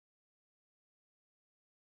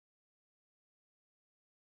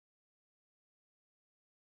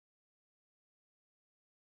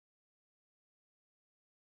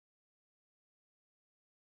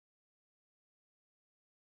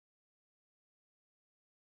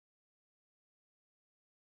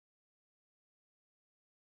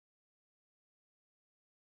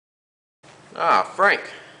Ah, Frank,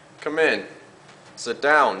 come in. Sit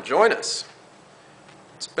down, join us.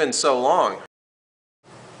 It's been so long.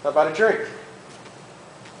 How about a drink?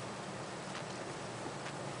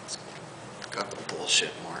 Cut the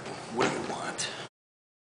bullshit, Martin. What do you want?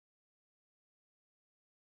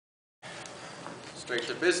 Straight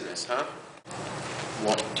to business, huh?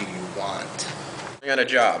 What do you want? I got a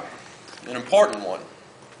job. An important one.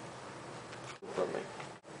 From me.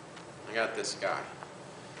 I got this guy.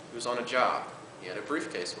 He was on a job. He had a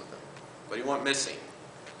briefcase with him. But he went missing.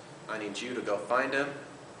 I need you to go find him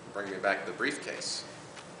and bring me back the briefcase.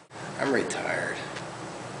 I'm retired.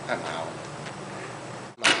 I'm out.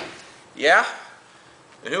 Yeah?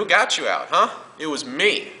 And who got you out, huh? It was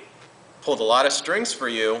me. Pulled a lot of strings for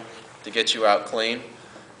you to get you out clean.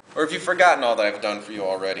 Or have you forgotten all that I've done for you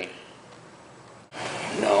already?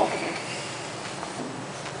 No.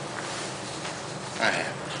 I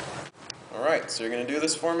haven't. Alright, so you're gonna do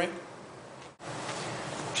this for me?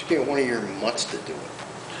 You should get one of your mutts to do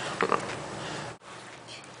it.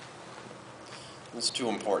 It's too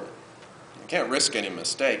important. I can't risk any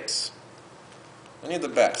mistakes. I need the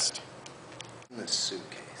best. In this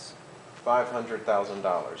suitcase.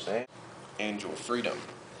 $500,000, eh? Angel freedom.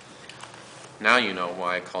 Now you know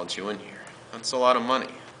why I called you in here. That's a lot of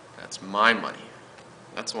money. That's my money.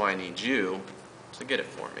 That's why I need you to get it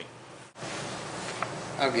for me.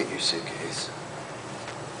 I'll get your suitcase.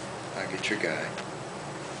 I'll get your guy.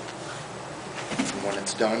 And when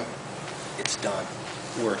it's done, it's done.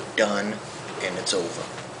 We're done, and it's over.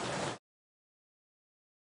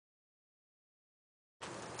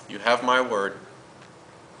 You have my word.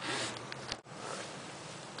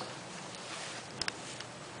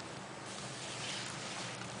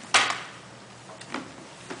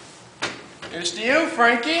 Here's to you,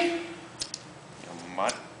 Frankie. You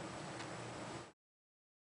mutt.